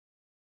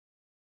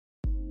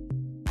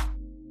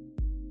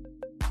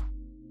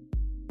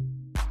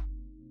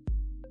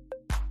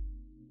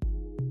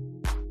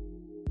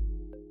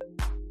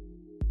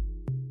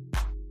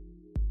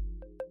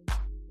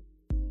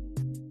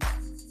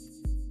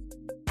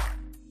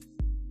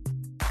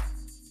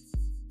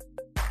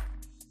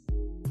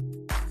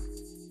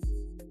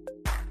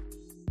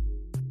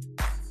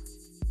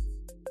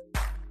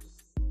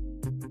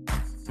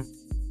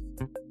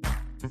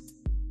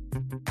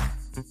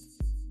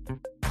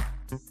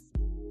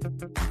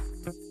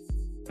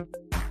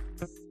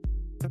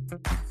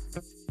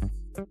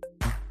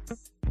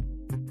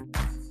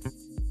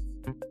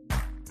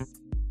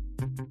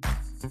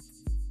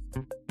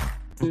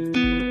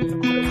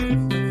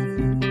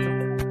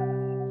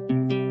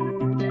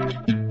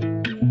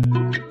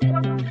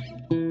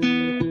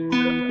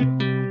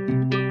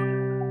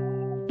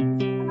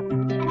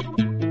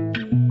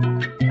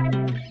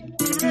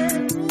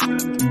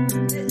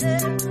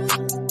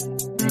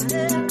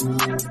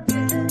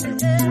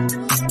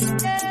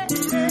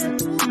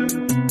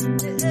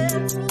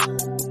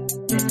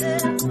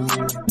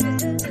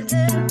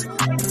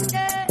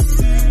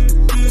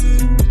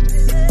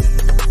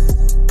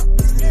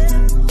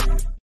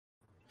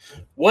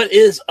What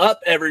is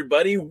up,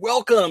 everybody?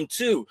 Welcome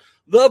to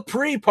the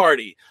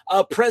pre-party,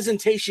 a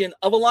presentation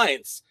of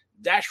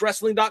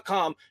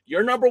Alliance-Wrestling.com,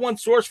 your number one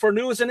source for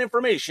news and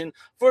information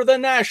for the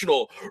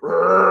National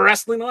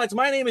Wrestling Alliance.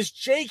 My name is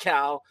J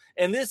Cal,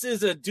 and this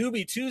is a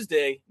Doobie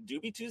Tuesday.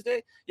 Doobie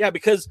Tuesday? Yeah,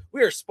 because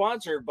we are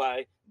sponsored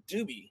by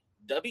Doobie.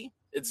 Dubby?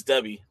 It's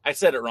Dubby. I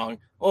said it wrong.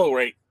 Oh,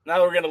 wait.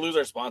 Now we're going to lose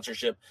our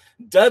sponsorship.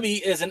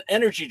 Dubby is an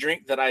energy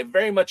drink that I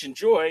very much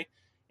enjoy,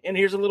 and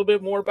here's a little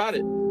bit more about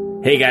it.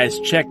 Hey guys,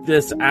 check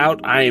this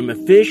out. I am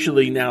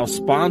officially now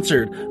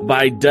sponsored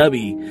by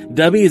Dubby.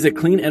 Dubby is a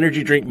clean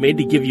energy drink made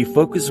to give you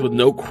focus with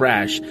no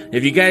crash.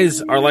 If you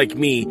guys are like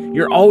me,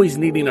 you're always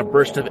needing a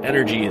burst of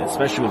energy,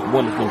 especially with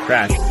one with no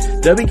crash.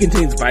 Dubby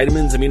contains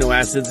vitamins, amino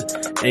acids,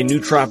 a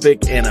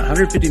nootropic, and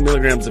 150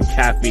 milligrams of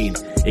caffeine.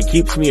 It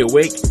keeps me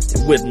awake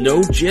with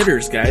no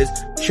jitters, guys.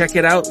 Check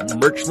it out.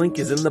 Merch link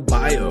is in the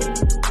bio.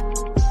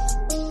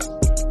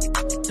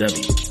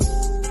 Dubby.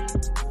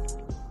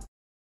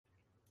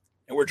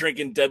 And we're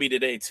drinking Dubby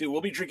today, too.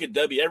 We'll be drinking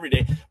Dubby every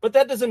day. But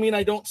that doesn't mean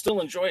I don't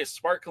still enjoy a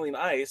sparkling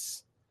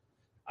ice,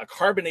 a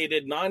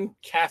carbonated,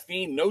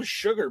 non-caffeine,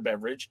 no-sugar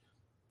beverage,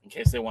 in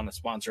case they want to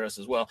sponsor us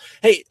as well.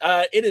 Hey,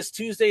 it is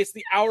Tuesday. It's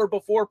the hour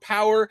before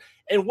Power.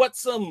 And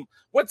what's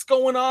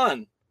going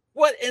on?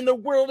 What in the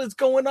world is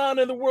going on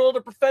in the world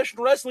of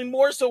professional wrestling?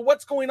 More so,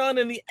 what's going on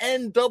in the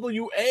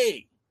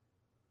NWA?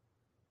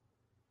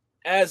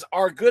 As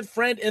our good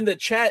friend in the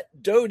chat,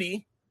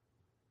 Dodie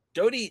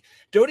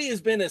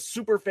has been a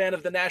super fan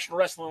of the National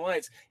Wrestling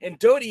Alliance, and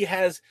Dodie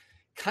has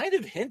kind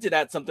of hinted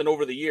at something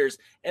over the years,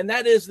 and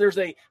that is there's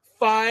a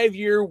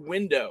 5-year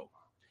window.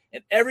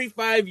 And every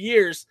 5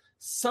 years,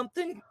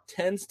 something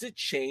tends to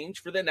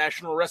change for the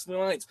National Wrestling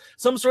Alliance.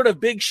 Some sort of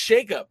big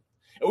shakeup.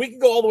 And we can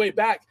go all the way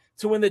back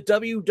to when the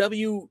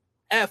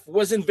WWF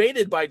was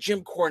invaded by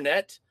Jim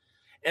Cornette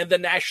and the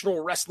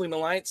National Wrestling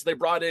Alliance. They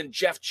brought in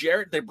Jeff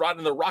Jarrett. They brought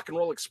in the Rock and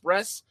Roll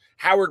Express,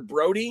 Howard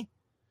Brody,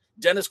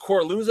 Dennis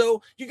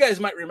Corluzzo. You guys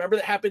might remember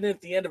that happened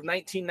at the end of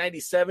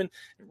 1997,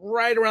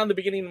 right around the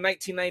beginning of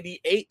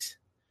 1998.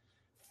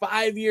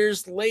 5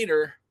 years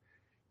later,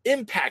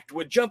 Impact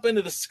would jump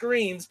into the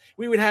screens.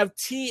 We would have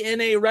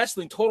TNA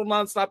Wrestling, Total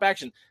Nonstop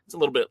Action. It's a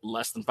little bit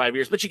less than 5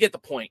 years, but you get the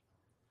point.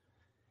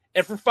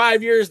 And for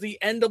 5 years, the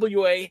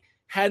NWA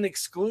had an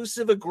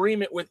exclusive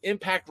agreement with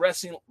Impact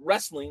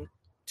Wrestling,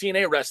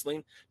 TNA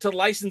Wrestling, to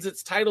license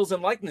its titles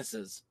and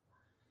likenesses.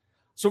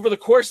 So for the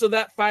course of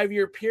that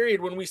 5-year period,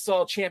 when we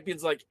saw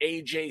champions like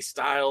AJ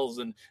Styles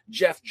and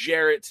Jeff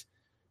Jarrett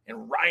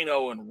and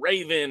Rhino and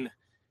Raven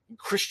and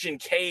Christian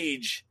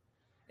Cage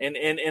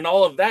and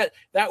all of that,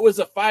 that was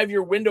a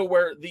 5-year window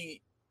where the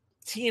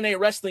TNA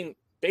Wrestling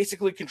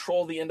basically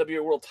controlled the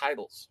NWA World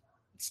titles.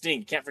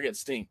 Sting, can't forget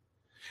Sting.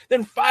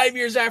 Then 5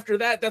 years after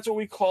that, that's what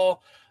we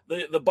call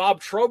the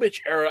Bob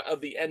Trowbridge era of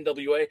the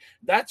NWA.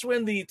 That's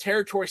when the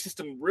territory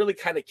system really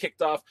kind of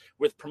kicked off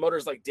with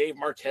promoters like Dave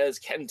Marquez,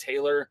 Ken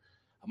Taylor,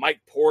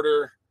 Mike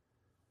Porter,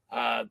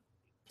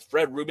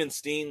 Fred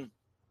Rubenstein.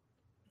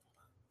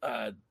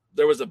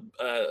 There was a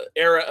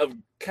era of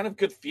kind of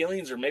good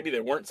feelings, or maybe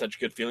they weren't such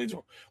good feelings,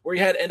 where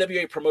you had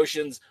NWA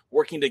promotions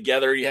working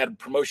together. You had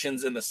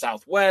promotions in the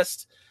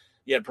Southwest.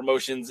 You had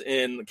promotions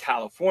in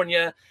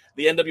California.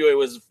 The NWA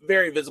was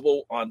very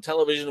visible on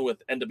television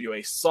with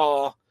NWA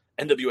Saw,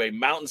 NWA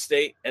Mountain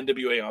State,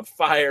 NWA On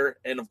Fire,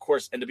 and, of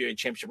course, NWA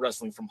Championship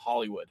Wrestling from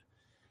Hollywood.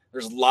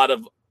 There's a lot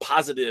of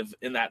positive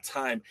in that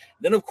time.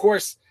 Then, of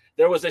course,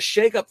 there was a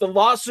shakeup, the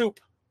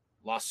lawsuit.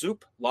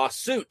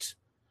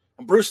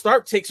 And Bruce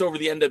Tharpe takes over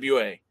the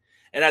NWA.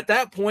 And at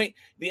that point,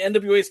 the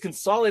NWA is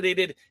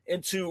consolidated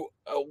into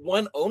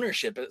one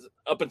ownership.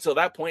 Up until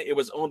that point, it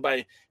was owned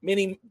by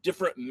many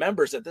different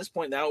members. At this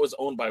point, now it was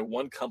owned by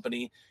one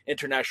company,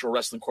 International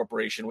Wrestling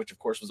Corporation, which, of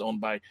course, was owned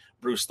by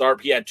Bruce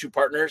Tharpe. He had two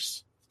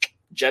partners.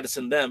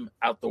 Jettison them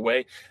out the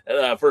way.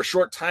 For a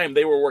short time,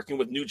 they were working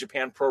with New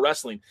Japan Pro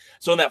Wrestling.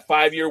 So in that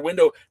 5-year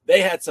window,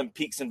 they had some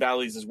peaks and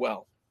valleys as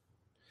well.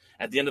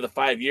 At the end of the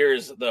 5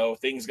 years, though,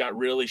 things got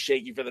really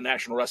shaky for the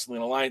National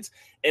Wrestling Alliance,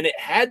 and it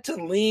had to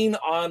lean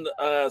on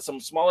some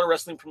smaller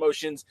wrestling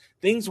promotions.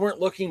 Things weren't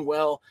looking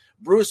well.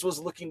 Bruce was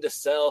looking to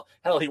sell.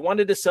 Hell, he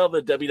wanted to sell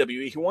the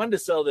WWE. He wanted to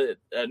sell the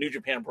New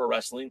Japan Pro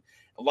Wrestling.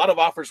 A lot of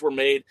offers were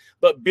made,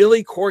 but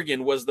Billy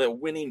Corgan was the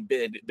winning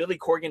bid. Billy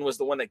Corgan was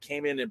the one that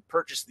came in and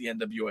purchased the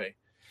NWA.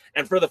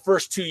 And for the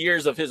first 2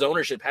 years of his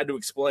ownership, had to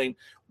explain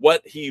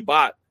what he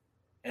bought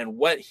and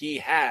what he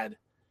had.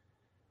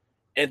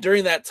 And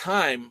during that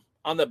time,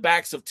 on the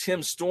backs of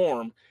Tim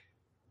Storm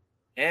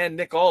and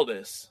Nick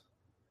Aldis,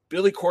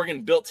 Billy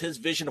Corgan built his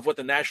vision of what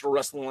the National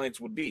Wrestling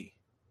Alliance would be.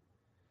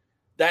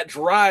 That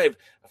drive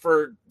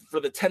for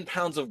the 10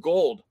 pounds of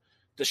gold,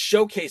 the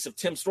showcase of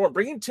Tim Storm,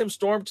 bringing Tim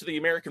Storm to the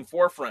American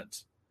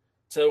forefront,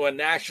 to a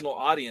national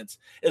audience,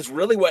 is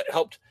really what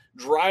helped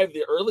drive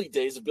the early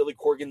days of Billy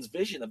Corgan's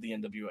vision of the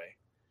NWA.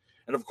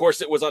 And of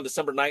course, it was on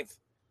December 9th,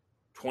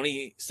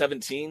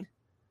 2017,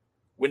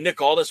 when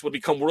Nick Aldis would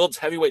become world's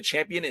heavyweight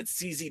champion in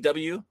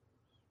CZW,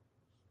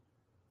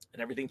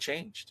 and everything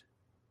changed.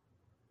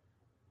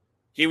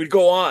 He would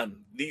go on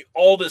the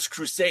Aldis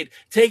crusade,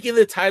 taking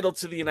the title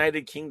to the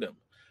United Kingdom,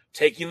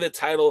 taking the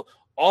title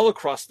all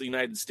across the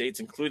United States,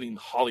 including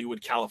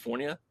Hollywood,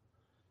 California,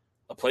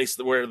 a place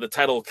where the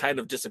title kind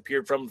of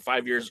disappeared from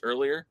 5 years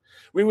earlier.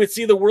 We would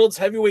see the world's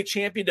heavyweight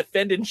champion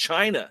defend in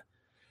China.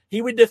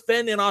 He would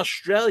defend in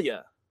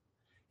Australia.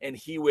 And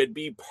he would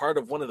be part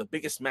of one of the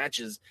biggest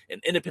matches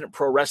in independent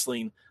pro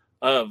wrestling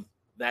of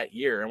that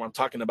year. And I'm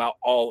talking about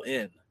All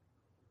In.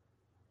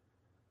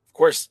 Of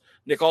course,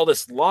 Nick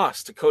Aldis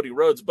lost to Cody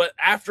Rhodes, but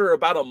after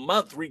about a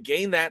month,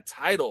 regained that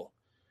title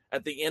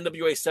at the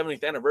NWA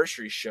 70th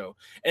anniversary show.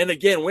 And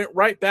again, went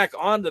right back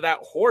onto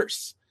that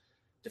horse,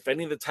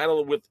 defending the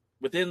title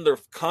within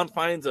the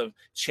confines of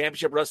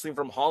Championship Wrestling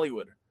from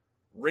Hollywood,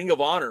 Ring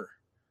of Honor.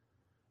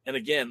 And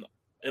again,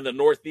 in the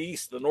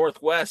Northeast, the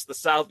Northwest, the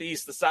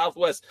Southeast, the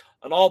Southwest,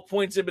 and all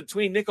points in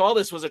between, Nick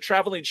Aldis was a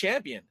traveling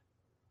champion.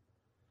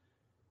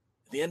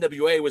 The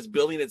NWA was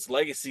building its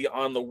legacy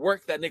on the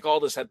work that Nick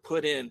Aldis had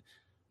put in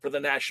for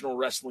the National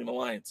Wrestling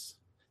Alliance.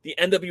 The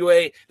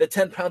NWA, the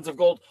 10 pounds of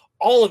gold,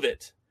 all of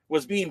it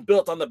was being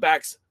built on the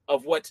backs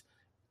of what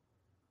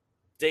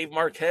Dave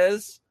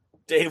Marquez,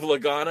 Dave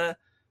Lagana,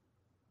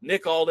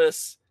 Nick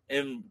Aldis,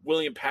 and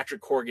William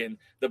Patrick Corgan,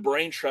 the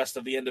brain trust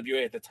of the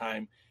NWA at the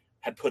time,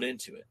 had put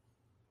into it.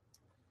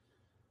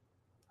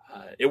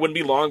 It wouldn't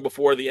be long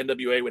before the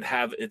NWA would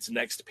have its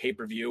next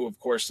pay-per-view. Of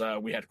course,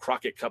 we had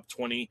Crockett Cup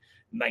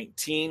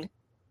 2019.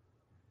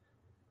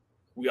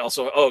 I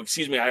also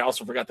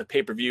forgot the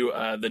pay-per-view,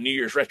 the New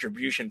Year's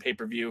Retribution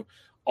pay-per-view,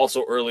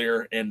 also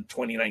earlier in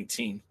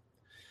 2019.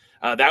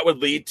 That would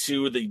lead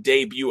to the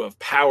debut of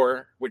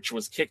Power, which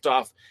was kicked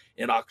off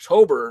in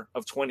October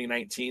of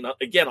 2019.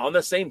 Again, on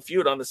the same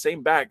feud, on the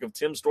same back of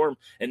Tim Storm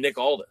and Nick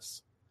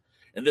Aldis.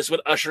 And this would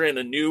usher in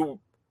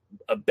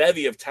a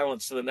bevy of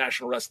talents to the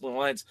National Wrestling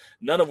Alliance,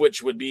 none of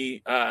which would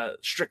be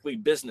strictly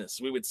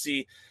business. We would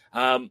see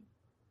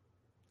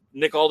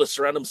Nick Aldis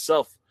surround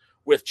himself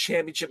with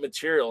championship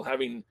material,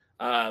 having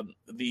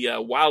the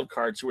Wild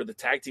Cards, who were the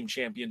tag team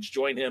champions,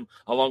 join him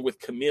along with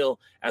Camille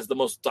as the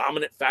most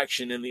dominant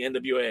faction in the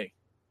NWA.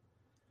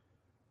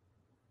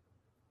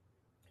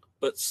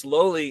 But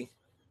slowly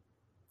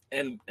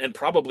and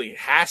probably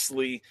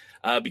hastily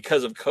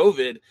because of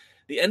COVID,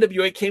 the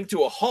NWA came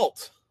to a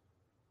halt.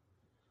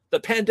 The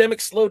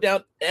pandemic slowed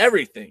down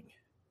everything.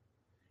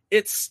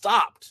 It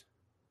stopped.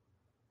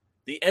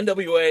 The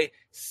NWA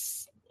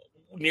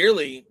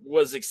nearly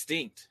was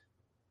extinct.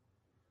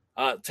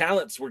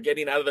 Talents were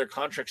getting out of their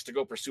contracts to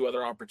go pursue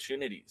other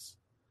opportunities.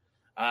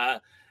 The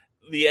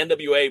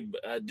NWA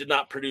did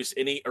not produce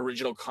any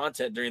original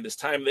content during this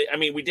time.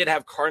 We did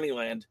have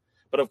Carneyland,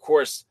 but of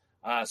course,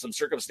 some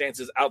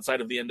circumstances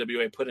outside of the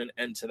NWA put an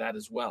end to that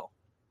as well.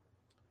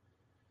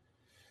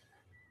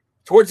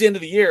 Towards the end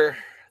of the year,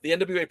 the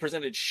NWA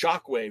presented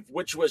Shockwave,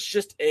 which was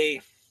just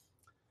a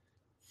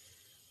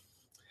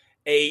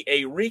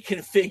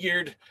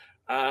reconfigured,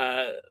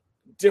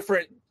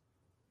 different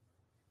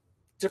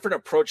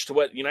approach to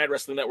what United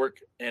Wrestling Network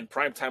and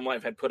Primetime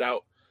Live had put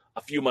out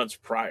a few months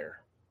prior.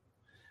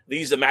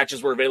 These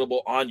matches were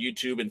available on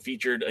YouTube and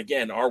featured,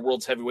 again, our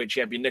world's heavyweight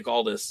champion, Nick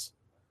Aldis.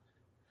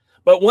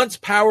 But once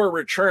Power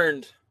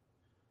returned,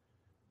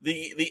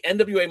 the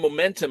NWA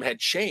momentum had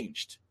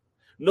changed.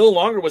 No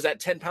longer was that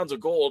 10 pounds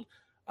of gold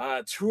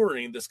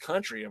touring this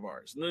country of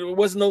ours. It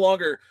was no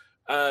longer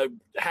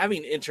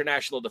having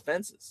international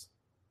defenses.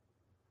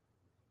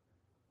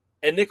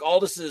 And Nick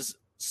Aldis's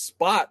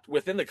spot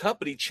within the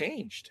company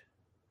changed.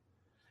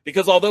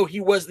 Because although he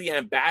was the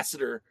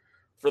ambassador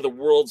for the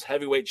World's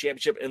Heavyweight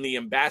Championship and the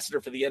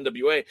ambassador for the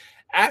NWA,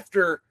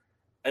 after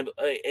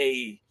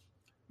a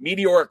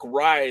meteoric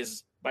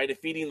rise by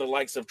defeating the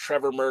likes of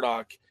Trevor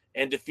Murdoch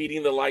and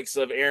defeating the likes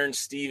of Aaron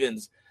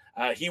Stevens,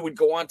 he would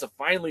go on to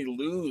finally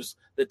lose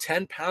the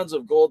 10 pounds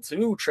of gold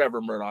to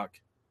Trevor Murdoch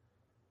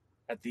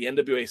at the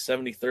NWA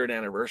 73rd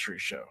anniversary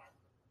show.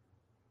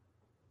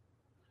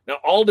 Now,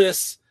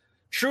 Aldis,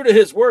 true to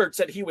his word,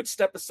 said he would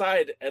step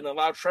aside and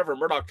allow Trevor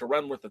Murdoch to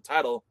run with the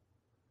title,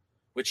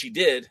 which he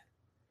did.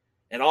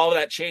 And all of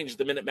that changed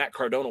the minute Matt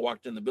Cardona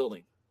walked in the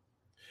building.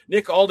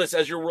 Nick Aldis,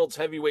 as your world's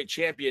heavyweight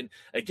champion,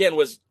 again,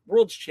 was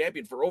world's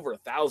champion for over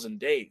 1,000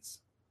 days.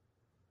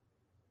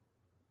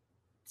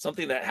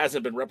 Something that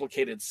hasn't been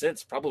replicated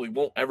since, probably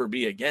won't ever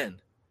be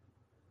again.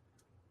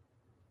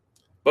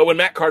 But when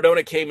Matt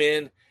Cardona came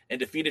in and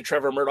defeated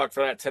Trevor Murdoch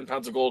for that 10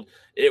 pounds of gold,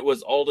 it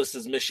was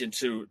Aldis's mission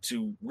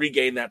to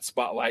regain that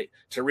spotlight,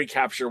 to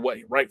recapture what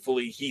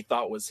rightfully he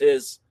thought was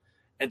his,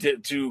 and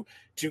to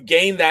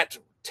gain that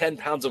 10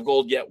 pounds of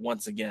gold yet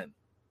once again.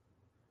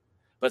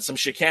 But some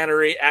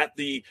chicanery at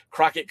the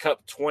Crockett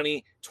Cup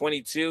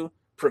 2022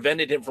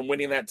 prevented him from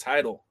winning that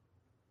title.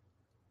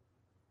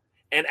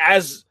 And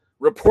as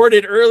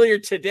reported earlier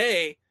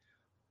today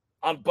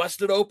on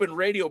Busted Open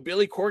Radio,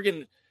 Billy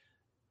Corgan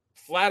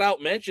flat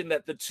out mentioned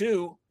that the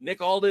two,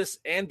 Nick Aldis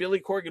and Billy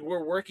Corgan,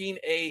 were working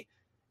a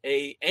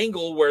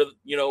angle where,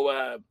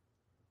 they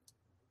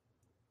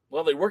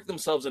worked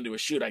themselves into a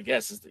shoot, I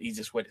guess is the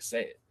easiest way to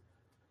say it.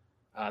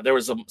 There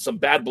was some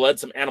bad blood,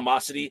 some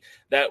animosity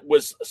that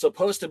was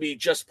supposed to be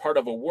just part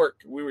of a work.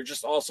 We were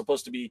just all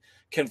supposed to be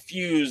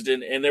confused,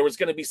 and there was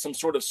going to be some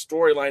sort of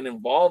storyline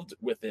involved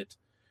with it.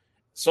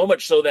 So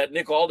much so that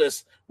Nick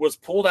Aldis was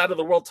pulled out of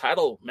the world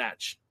title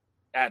match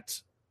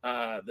at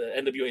the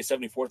NWA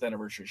 74th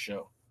anniversary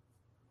show.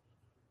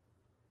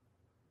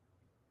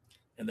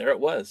 And there it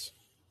was.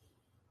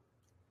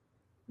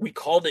 We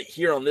called it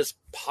here on this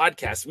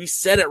podcast. We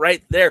said it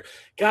right there.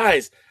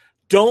 Guys,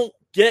 don't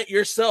get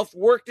yourself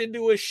worked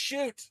into a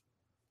shoot.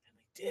 And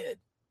they did.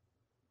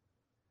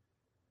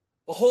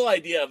 The whole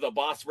idea of the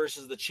boss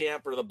versus the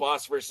champ or the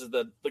boss versus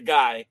the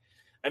guy,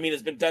 I mean,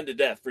 it's been done to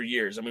death for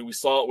years. I mean, we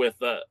saw it with,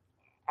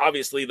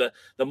 obviously, the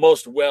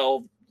most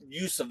well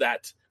use of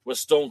that was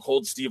Stone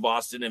Cold Steve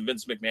Austin and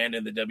Vince McMahon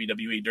in the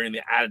WWE during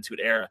the Attitude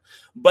Era.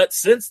 But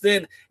since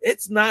then,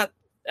 it's not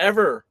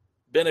ever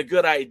been a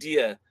good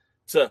idea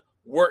to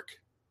work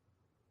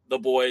the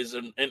boys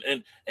and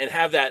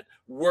have that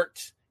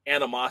worked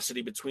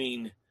animosity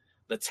between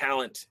the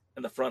talent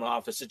and the front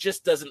office. It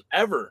just doesn't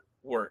ever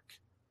work.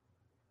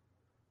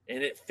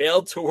 And it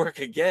failed to work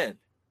again.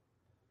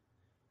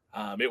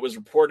 It was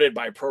reported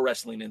by Pro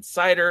Wrestling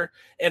Insider.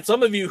 And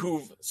some of you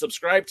who've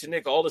subscribed to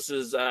Nick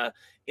Aldis's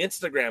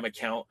Instagram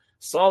account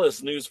saw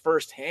this news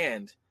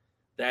firsthand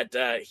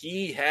that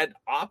he had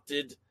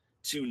opted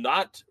to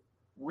not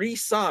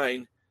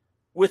re-sign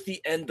with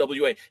the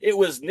NWA. It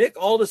was Nick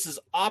Aldis's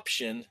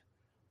option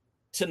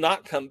to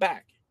not come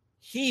back.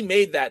 He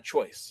made that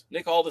choice.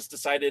 Nick Aldis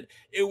decided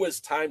it was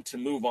time to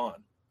move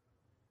on.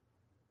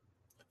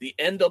 The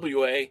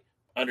NWA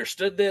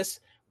understood this.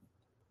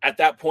 At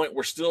that point,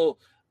 we're still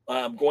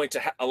going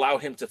to allow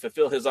him to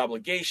fulfill his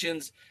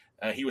obligations.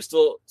 He was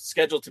still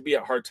scheduled to be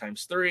at Hard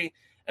Times 3.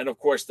 And, of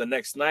course, the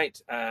next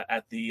night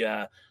at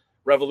the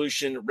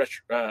Revolution,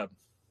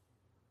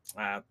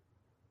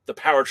 the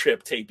Power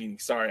Trip taping.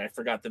 Sorry, I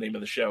forgot the name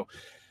of the show.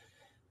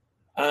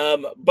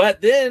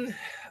 But then,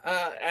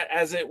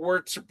 as it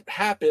were to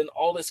happen,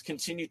 Aldis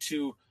continued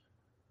to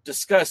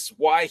discuss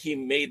why he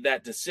made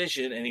that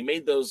decision. And he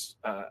made those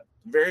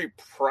very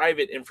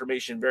private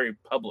information very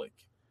public,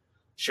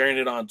 sharing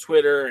it on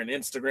Twitter and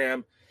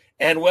Instagram.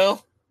 And,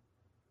 well,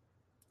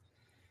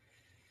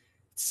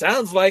 it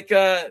sounds like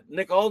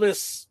Nick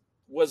Aldis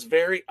was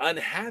very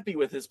unhappy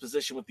with his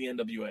position with the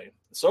NWA.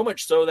 So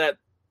much so that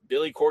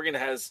Billy Corgan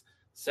has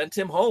sent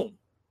him home.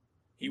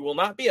 He will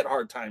not be at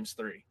Hard Times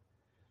 3.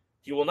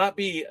 He will not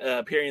be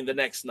appearing the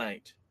next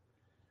night.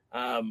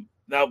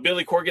 Now,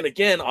 Billy Corgan,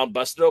 again, on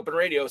Busted Open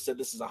Radio, said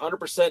this is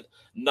 100%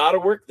 not a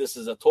work. This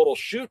is a total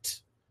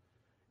shoot.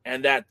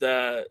 And that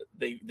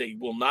they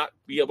will not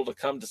be able to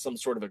come to some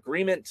sort of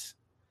agreement.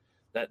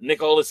 That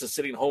Nick Aldis is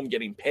sitting home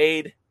getting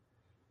paid.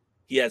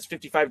 He has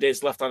 55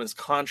 days left on his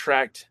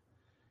contract.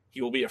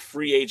 He will be a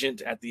free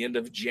agent at the end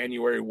of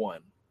January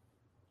 1.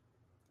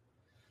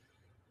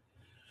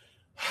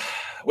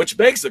 Which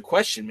begs the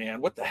question,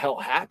 man, what the hell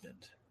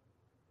happened?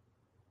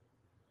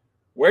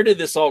 Where did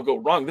this all go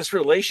wrong? This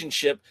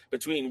relationship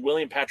between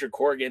William Patrick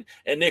Corgan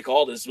and Nick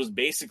Aldis was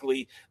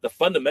basically the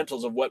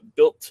fundamentals of what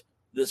built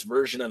this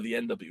version of the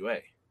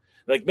NWA.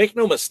 Like, make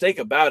no mistake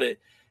about it.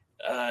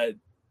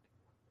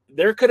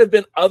 There could have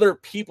been other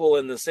people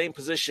in the same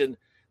position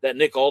that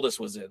Nick Aldis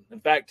was in. In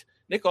fact,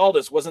 Nick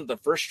Aldis wasn't the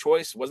first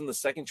choice, wasn't the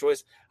second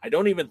choice. I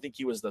don't even think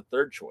he was the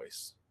third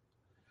choice.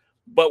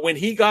 But when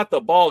he got the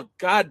ball,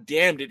 God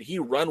damn, did he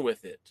run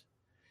with it.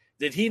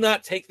 Did he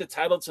not take the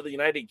title to the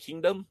United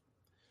Kingdom?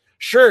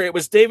 Sure, it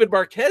was David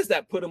Marquez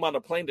that put him on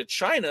a plane to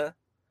China,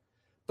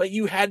 but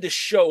you had to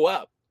show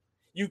up.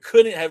 You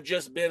couldn't have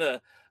just been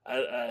a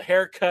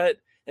haircut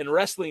and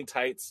wrestling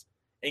tights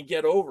and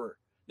get over.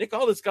 Nick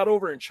Aldis got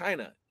over in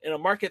China, in a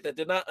market that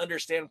did not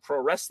understand pro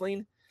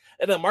wrestling,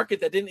 and a market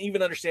that didn't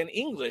even understand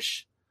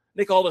English.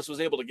 Nick Aldis was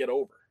able to get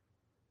over.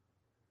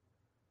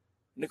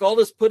 Nick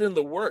Aldis put in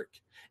the work.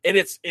 And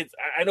it's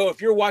I know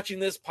if you're watching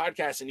this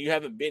podcast and you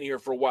haven't been here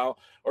for a while,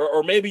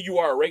 or maybe you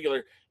are a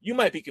regular, you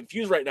might be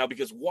confused right now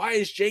because why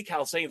is Jake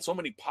Hal saying so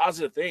many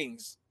positive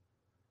things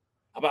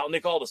about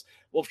Nick Aldis?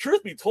 Well,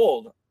 truth be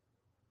told,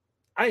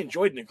 I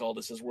enjoyed Nick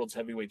Aldis as world's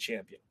heavyweight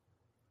champion.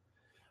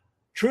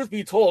 Truth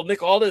be told,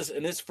 Nick Aldis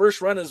in his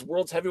first run as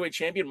world's heavyweight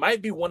champion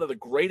might be one of the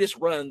greatest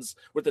runs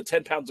with the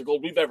 10 pounds of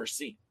gold we've ever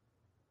seen.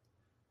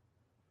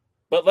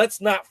 But let's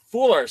not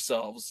fool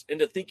ourselves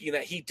into thinking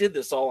that he did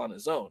this all on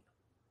his own.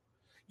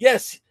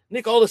 Yes,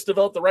 Nick Aldis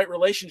developed the right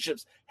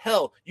relationships.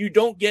 Hell, you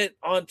don't get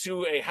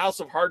onto a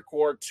House of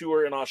Hardcore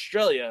tour in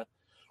Australia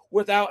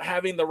without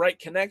having the right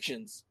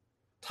connections.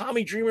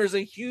 Tommy Dreamer is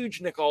a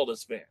huge Nick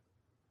Aldis fan.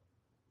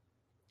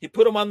 He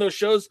put him on those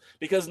shows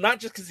because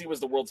not just because he was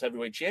the world's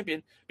heavyweight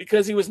champion,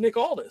 because he was Nick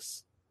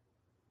Aldis.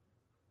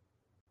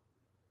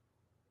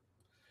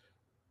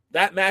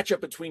 That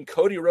matchup between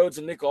Cody Rhodes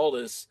and Nick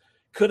Aldis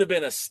could have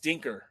been a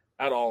stinker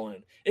at All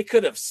In. It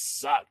could have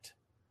sucked,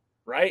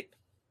 right?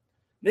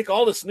 Nick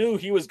Aldis knew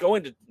he was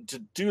going to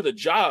do the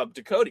job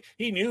to Cody.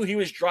 He knew he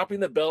was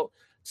dropping the belt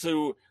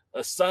to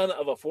a son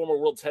of a former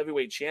world's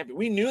heavyweight champion.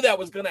 We knew that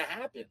was going to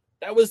happen.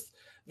 That was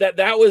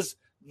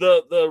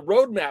the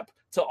roadmap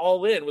to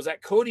All In was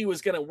that Cody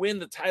was going to win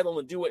the title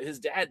and do what his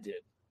dad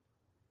did.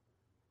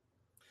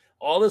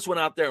 Aldis went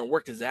out there and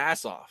worked his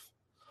ass off.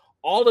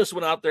 Aldis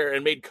went out there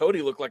and made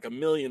Cody look like $1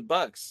 million.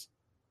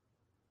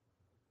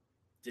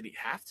 Did he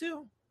have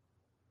to?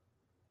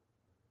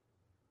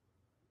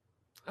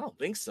 I don't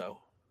think so.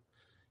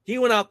 He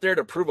went out there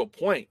to prove a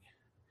point.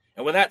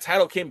 And when that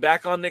title came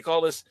back on Nick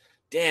Aldis,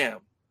 damn,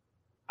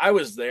 I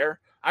was there.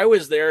 I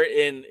was there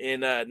in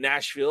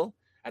Nashville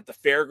at the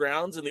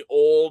fairgrounds, in the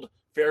old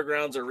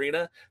fairgrounds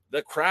arena.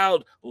 The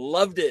crowd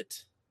loved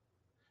it.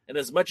 And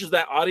as much as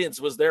that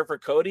audience was there for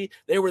Cody,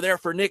 they were there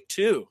for Nick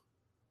too.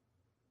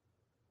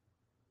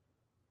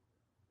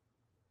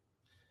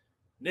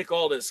 Nick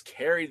Aldis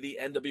carried the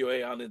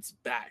NWA on its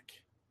back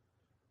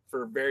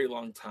for a very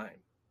long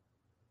time,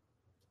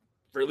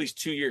 for at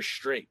least 2 years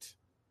straight.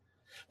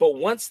 But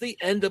once the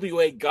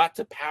NWA got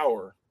to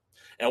power,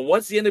 and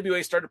once the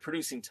NWA started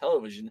producing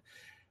television,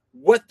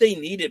 what they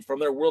needed from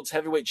their World's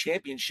Heavyweight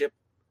Championship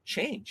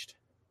changed.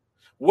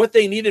 What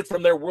they needed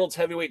from their World's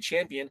Heavyweight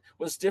Champion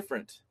was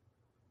different.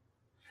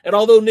 And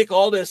although Nick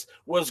Aldis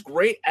was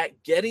great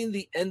at getting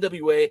the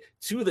NWA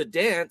to the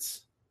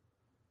dance,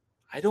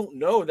 I don't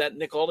know that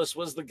Nick Aldis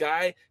was the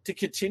guy to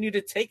continue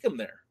to take him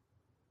there.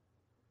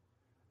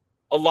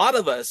 A lot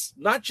of us,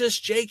 not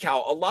just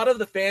J-Cal, a lot of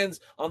the fans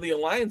on the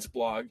Alliance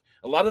blog,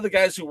 a lot of the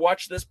guys who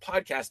watch this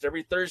podcast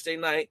every Thursday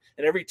night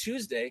and every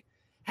Tuesday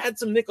had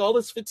some Nick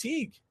Aldis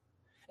fatigue.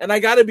 And I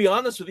got to be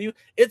honest with you,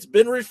 it's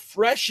been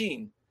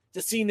refreshing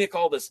to see Nick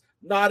Aldis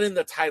not in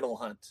the title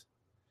hunt.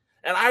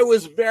 And I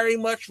was very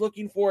much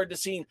looking forward to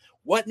seeing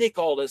what Nick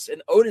Aldis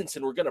and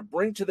Odinson were going to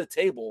bring to the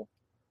table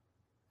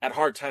at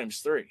Hard Times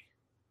 3.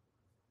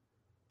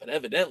 But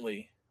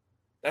evidently,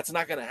 that's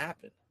not going to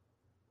happen.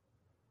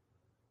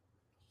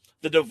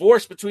 The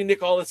divorce between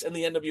Nick Aldis and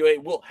the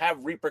NWA will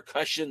have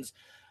repercussions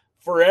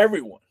for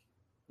everyone.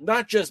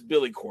 Not just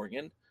Billy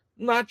Corgan,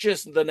 not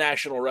just the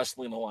National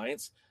Wrestling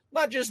Alliance,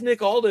 not just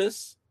Nick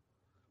Aldis,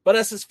 but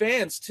us as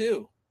fans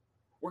too.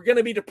 We're going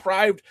to be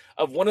deprived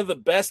of one of the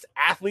best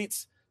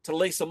athletes to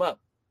lace him up.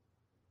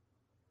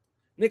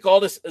 Nick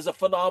Aldis is a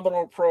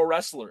phenomenal pro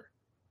wrestler.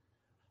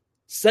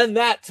 Send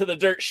that to the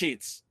dirt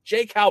sheets.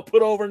 J-Cal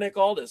put over Nick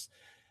Aldis.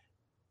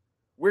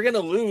 We're going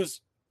to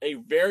lose a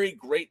very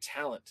great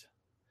talent.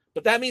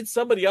 But that means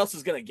somebody else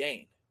is going to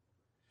gain.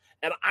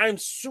 And I'm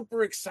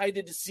super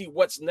excited to see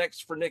what's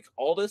next for Nick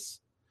Aldis.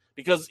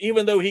 Because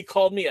even though he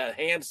called me a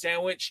ham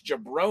sandwich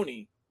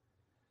jabroni,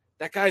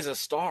 that guy's a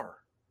star.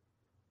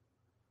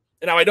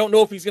 And now I don't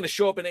know if he's going to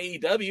show up in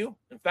AEW.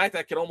 In fact,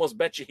 I can almost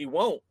bet you he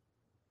won't.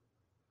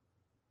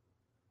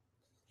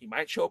 He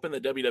might show up in the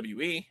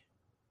WWE.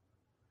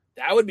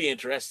 That would be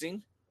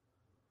interesting.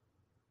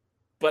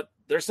 But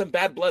there's some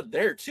bad blood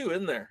there too,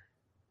 isn't there?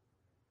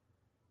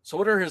 So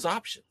what are his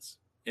options?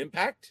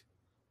 Impact?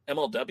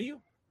 MLW?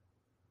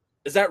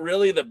 Is that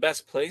really the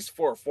best place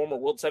for a former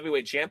World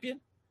Heavyweight Champion?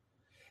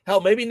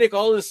 Hell, maybe Nick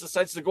Aldis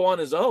decides to go on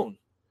his own.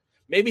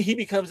 Maybe he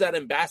becomes that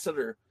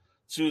ambassador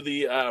to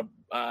the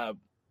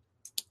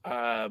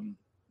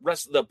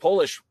the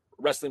Polish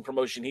wrestling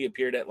promotion he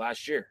appeared at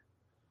last year.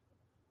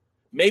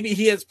 Maybe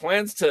he has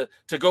plans to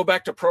go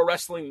back to Pro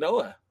Wrestling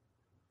Noah.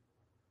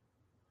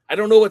 I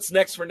don't know what's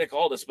next for Nick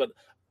Aldis, but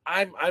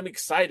I'm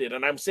excited,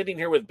 and I'm sitting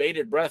here with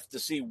bated breath to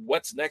see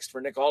what's next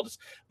for Nick Aldis.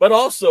 But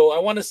also, I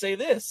want to say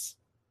this.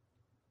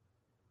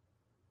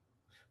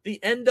 The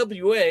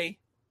NWA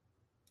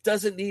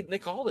doesn't need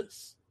Nick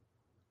Aldis.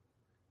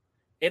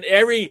 And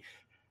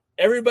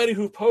everybody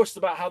who posts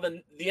about how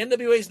the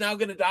NWA is now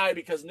going to die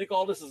because Nick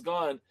Aldis is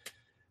gone,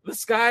 the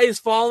sky is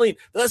falling.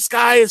 The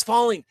sky is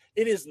falling.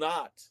 It is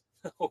not.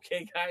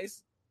 Okay,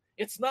 guys?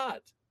 It's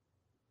not.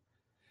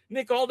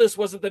 Nick Aldis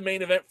wasn't the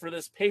main event for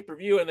this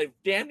pay-per-view, and they've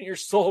damn near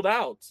sold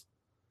out.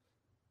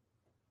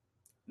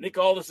 Nick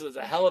Aldis is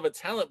a hell of a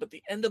talent, but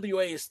the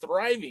NWA is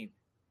thriving.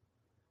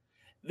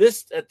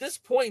 At this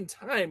point in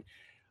time,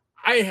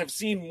 I have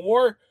seen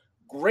more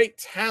great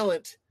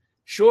talent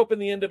show up in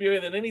the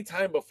NWA than any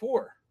time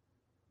before.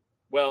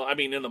 Well, I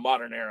mean, in the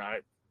modern era.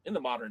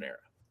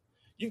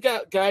 You've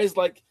got guys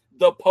like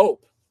the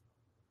Pope,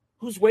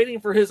 who's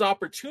waiting for his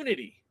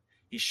opportunity.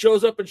 He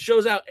shows up and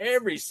shows out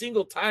every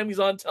single time he's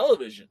on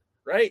television,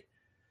 right?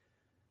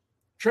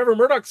 Trevor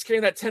Murdoch's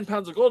carrying that 10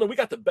 pounds of gold, and we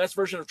got the best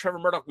version of Trevor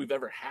Murdoch we've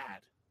ever had.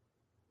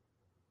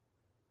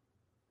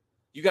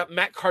 You got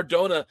Matt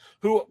Cardona,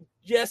 who,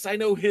 yes, I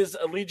know his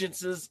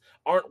allegiances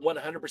aren't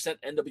 100%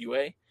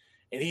 NWA,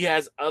 and he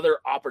has other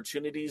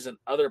opportunities and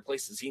other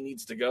places he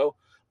needs to go.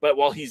 But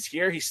while he's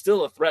here, he's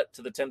still a threat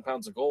to the 10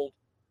 pounds of gold.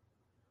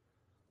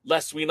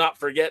 Lest we not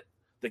forget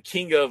the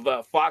king of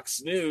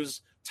Fox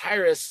News,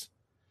 Tyrus,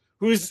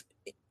 who's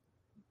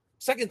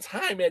second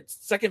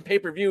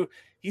pay-per-view,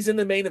 he's in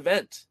the main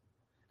event.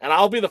 And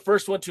I'll be the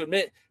first one to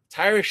admit,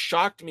 Tyrus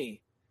shocked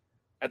me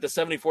at the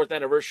 74th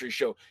anniversary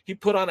show. He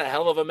put on a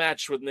hell of a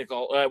match with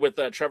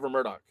Trevor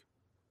Murdoch.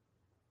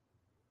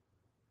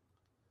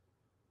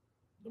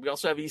 We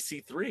also have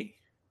EC3.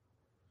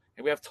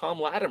 And we have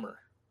Tom Latimer.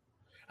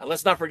 And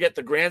let's not forget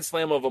the Grand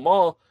Slam of them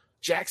all,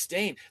 Jack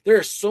Stane. There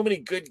are so many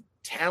good,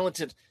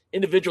 talented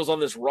individuals on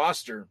this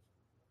roster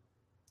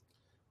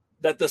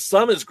that the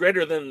sum is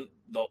greater than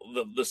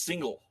the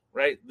single,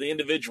 right? The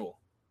individual.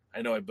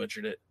 I know I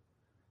butchered it.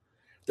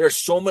 There's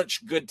so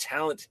much good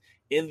talent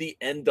in the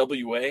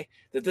NWA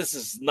that this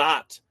is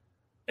not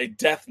a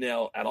death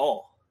knell at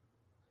all.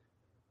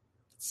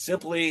 It's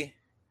simply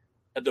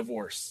a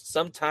divorce.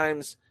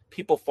 Sometimes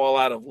people fall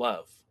out of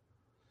love.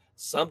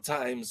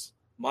 Sometimes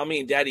mommy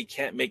and daddy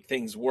can't make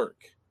things work.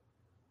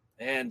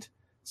 And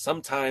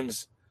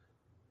sometimes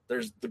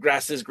the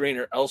grass is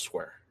greener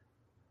elsewhere.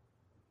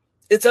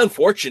 It's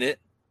unfortunate.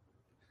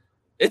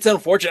 It's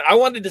unfortunate. I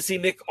wanted to see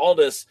Nick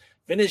Aldis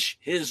finish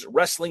his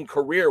wrestling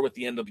career with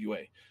the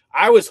NWA.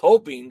 I was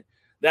hoping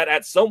that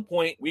at some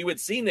point we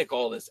would see Nick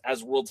Aldis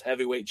as world's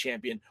heavyweight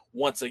champion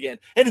once again.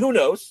 And who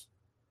knows?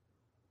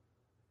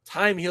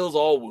 Time heals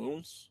all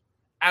wounds.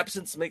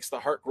 Absence makes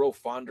the heart grow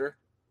fonder.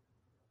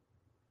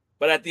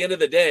 But at the end of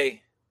the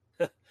day,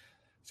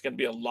 it's going to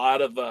be a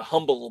lot of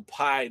humble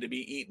pie to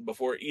be eaten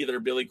before either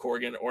Billy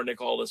Corgan or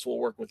Nick Aldis will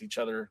work with each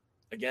other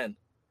again.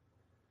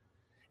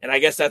 And I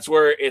guess that's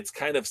where it's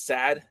kind of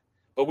sad,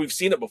 but we've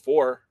seen it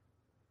before.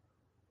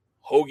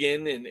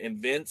 Hogan and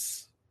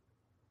Vince,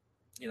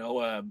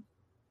 that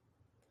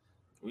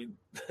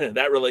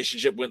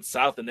relationship went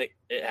south and it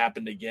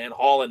happened again.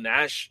 Hall and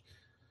Nash,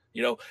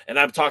 and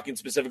I'm talking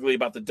specifically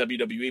about the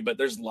WWE, but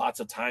there's lots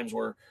of times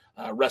where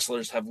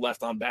wrestlers have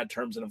left on bad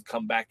terms and have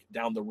come back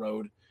down the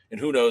road. And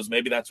who knows,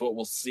 maybe that's what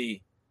we'll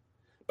see.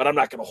 But I'm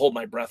not going to hold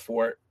my breath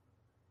for it.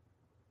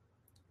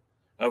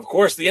 Of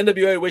course, the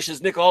NWA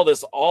wishes Nick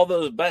Aldis all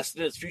the best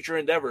in his future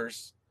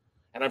endeavors.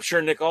 And I'm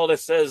sure Nick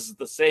Aldis says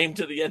the same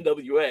to the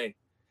NWA.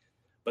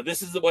 But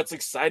this is what's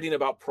exciting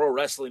about pro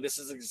wrestling. This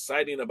is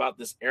exciting about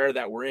this era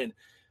that we're in.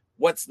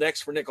 What's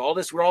next for Nick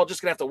Aldis? We're all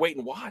just going to have to wait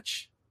and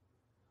watch.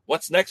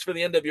 What's next for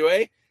the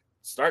NWA?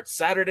 Starts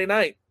Saturday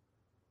night.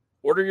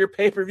 Order your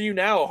pay-per-view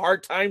now.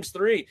 Hard Times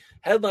 3.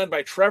 Headlined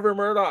by Trevor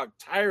Murdoch,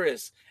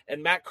 Tyrus,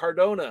 and Matt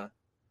Cardona.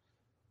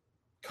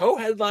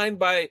 Co-headlined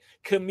by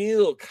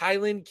Camille,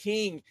 Kylan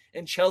King,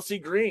 and Chelsea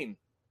Green.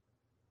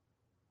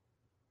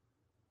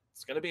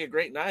 It's going to be a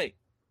great night.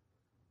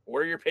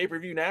 Order your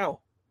pay-per-view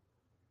now.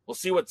 We'll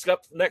see what's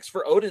up next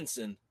for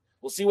Odinson.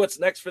 We'll see what's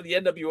next for the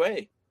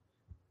NWA.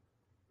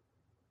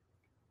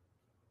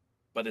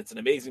 But it's an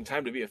amazing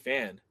time to be a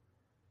fan.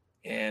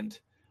 And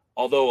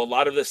although a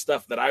lot of this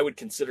stuff that I would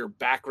consider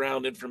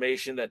background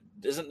information that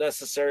isn't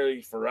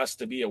necessarily for us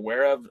to be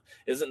aware of,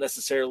 isn't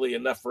necessarily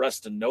enough for us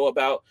to know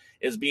about,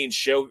 is being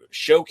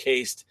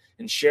showcased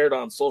and shared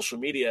on social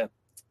media.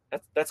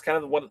 That's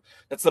kind of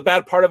that's the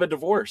bad part of a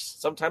divorce.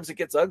 Sometimes it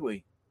gets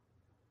ugly.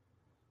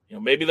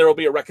 Maybe there will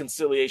be a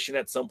reconciliation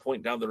at some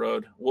point down the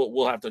road.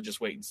 We'll have to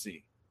just wait and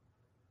see.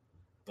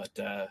 But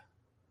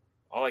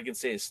all I can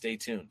say is stay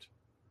tuned.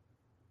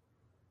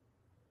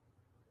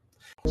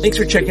 Thanks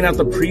for checking out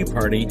the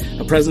pre-party,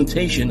 a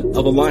presentation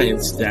of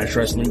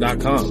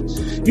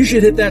Alliance-Wrestling.com. You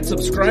should hit that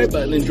subscribe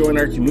button and join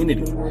our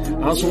community.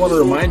 I also want to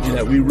remind you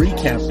that we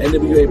recap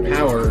NWA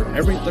Power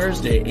every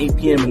Thursday at 8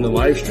 p.m. in the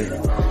live stream.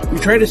 We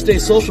try to stay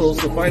social,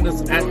 so find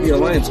us at the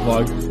Alliance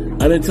blog.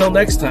 And until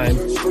next time,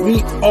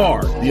 we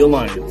are the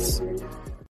Alliance.